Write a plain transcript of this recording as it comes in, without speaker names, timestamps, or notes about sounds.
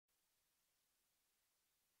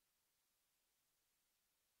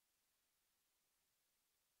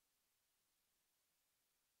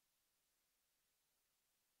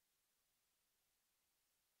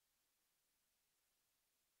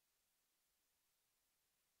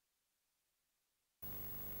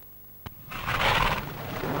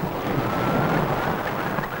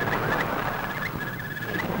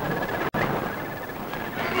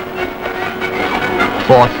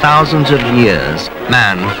For thousands of years,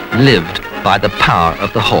 man lived by the power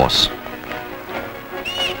of the horse.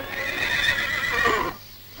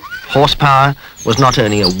 Horsepower was not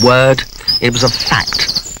only a word, it was a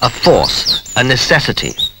fact, a force, a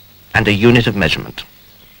necessity, and a unit of measurement.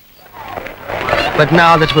 But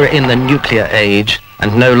now that we're in the nuclear age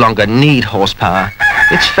and no longer need horsepower,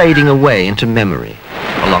 it's fading away into memory,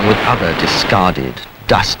 along with other discarded,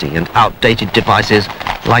 dusty and outdated devices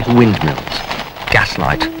like windmills,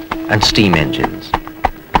 gaslight and steam engines.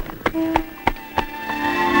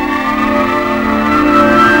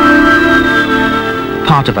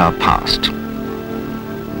 Part of our past.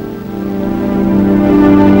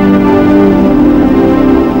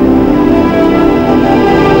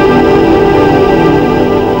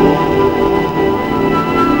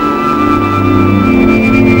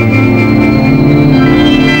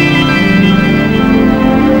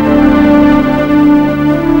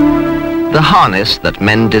 The harness that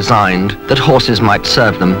men designed that horses might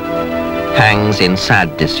serve them hangs in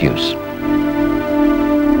sad disuse.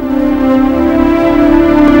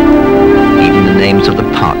 Even the names of the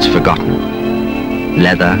parts forgotten.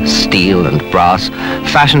 Leather, steel and brass,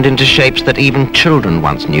 fashioned into shapes that even children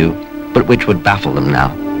once knew, but which would baffle them now.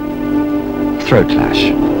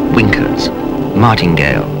 Throatlash, winkers,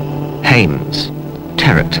 martingale, hames,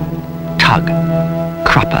 terret, tug,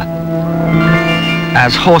 crupper.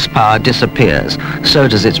 As horsepower disappears, so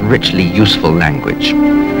does its richly useful language.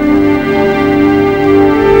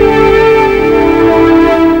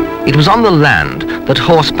 It was on the land that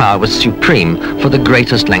horsepower was supreme for the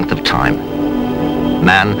greatest length of time.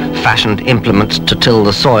 Man fashioned implements to till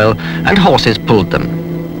the soil, and horses pulled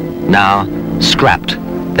them. Now, scrapped,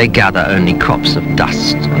 they gather only crops of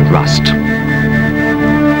dust and rust.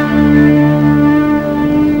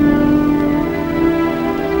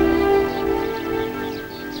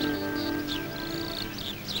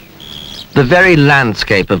 The very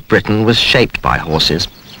landscape of Britain was shaped by horses,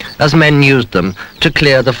 as men used them to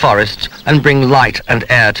clear the forests and bring light and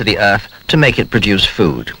air to the earth to make it produce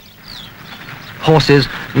food. Horses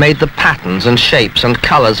made the patterns and shapes and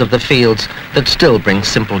colors of the fields that still bring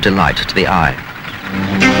simple delight to the eye.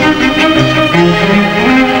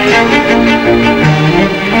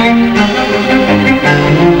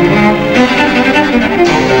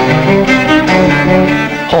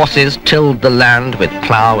 Horses tilled the land with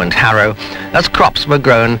plough and harrow as crops were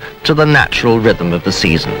grown to the natural rhythm of the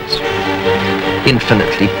seasons.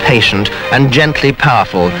 Infinitely patient and gently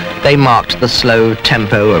powerful, they marked the slow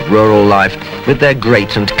tempo of rural life with their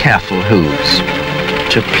great and careful hooves,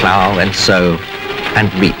 to plough and sow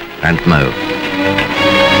and reap and mow.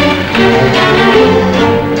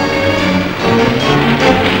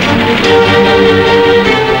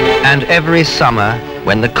 And every summer,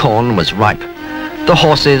 when the corn was ripe, the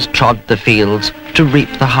horses trod the fields to reap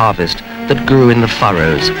the harvest that grew in the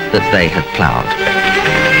furrows that they had ploughed.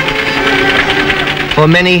 For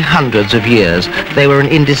many hundreds of years, they were an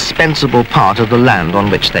indispensable part of the land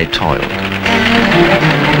on which they toiled.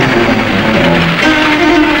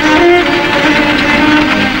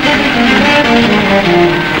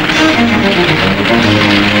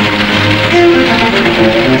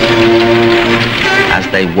 As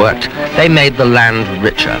they worked, they made the land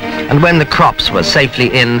richer, and when the crops were safely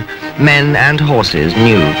in, men and horses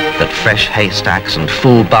knew that fresh haystacks and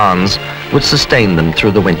full barns would sustain them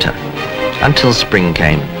through the winter, until spring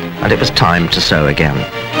came, and it was time to sow again.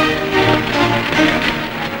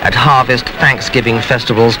 At harvest Thanksgiving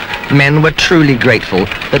festivals, men were truly grateful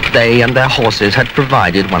that they and their horses had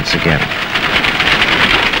provided once again.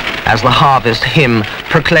 As the harvest hymn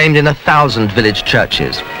proclaimed in 1,000 village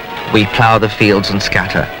churches, we plough the fields and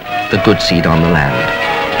scatter the good seed on the land.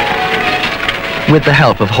 With the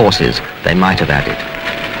help of horses, they might have added.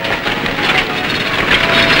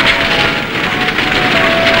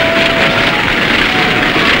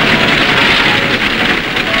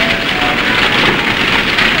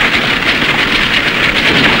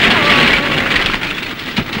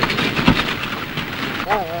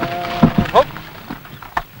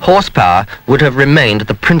 Horsepower would have remained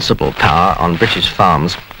the principal power on British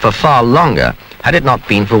farms for far longer had it not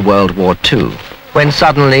been for World War II, when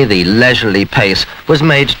suddenly the leisurely pace was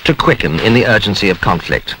made to quicken in the urgency of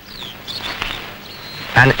conflict.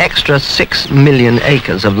 An extra 6 million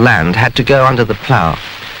acres of land had to go under the plough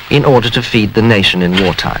in order to feed the nation in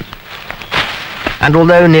wartime. And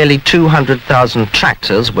although nearly 200,000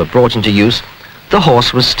 tractors were brought into use, the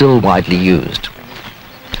horse was still widely used.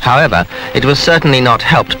 However, it was certainly not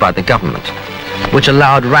helped by the government, which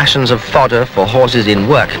allowed rations of fodder for horses in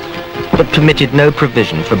work, but permitted no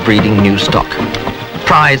provision for breeding new stock.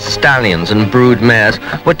 Prized stallions and brood mares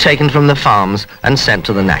were taken from the farms and sent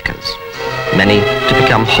to the knackers, many to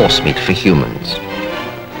become horse meat for humans.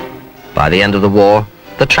 By the end of the war,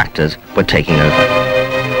 the tractors were taking over.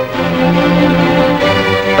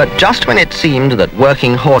 But just when it seemed that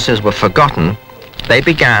working horses were forgotten, they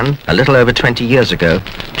began, a little over 20 years ago,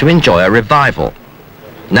 to enjoy a revival.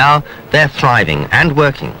 Now they're thriving and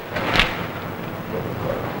working.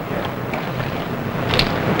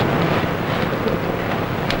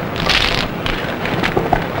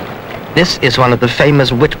 This is one of the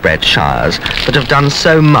famous Whitbread shires that have done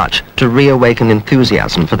so much to reawaken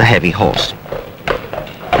enthusiasm for the heavy horse.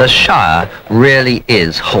 The shire really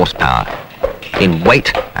is horsepower. In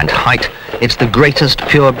weight and height, it's the greatest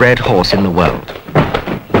purebred horse in the world.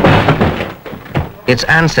 Its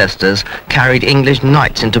ancestors carried English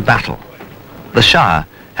knights into battle. The shire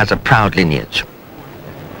has a proud lineage.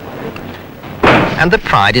 And the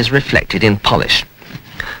pride is reflected in polish.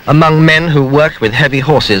 Among men who work with heavy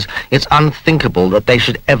horses, it's unthinkable that they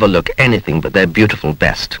should ever look anything but their beautiful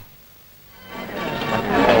best.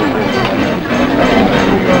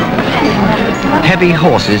 Heavy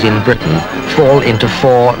horses in Britain fall into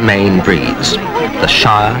four main breeds: the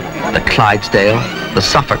Shire, the Clydesdale, the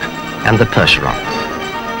Suffolk, and the Percheron.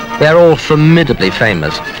 They're all formidably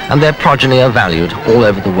famous, and their progeny are valued all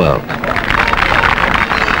over the world.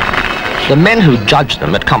 The men who judge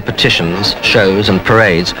them at competitions, shows, and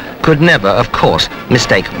parades could never, of course,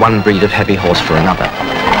 mistake one breed of heavy horse for another.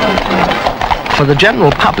 For the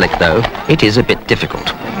general public, though, it is a bit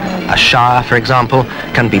difficult. A Shire, for example,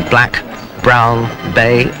 can be black, brown,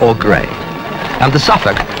 bay, or grey, and the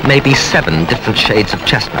Suffolk may be 7 different shades of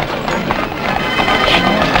chestnut.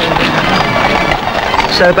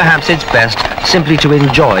 So perhaps it's best simply to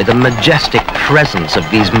enjoy the majestic presence of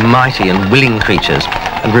these mighty and willing creatures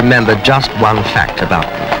and remember just one fact about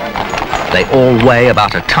them. They all weigh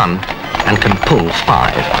about a ton and can pull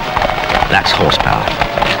 5. That's horsepower.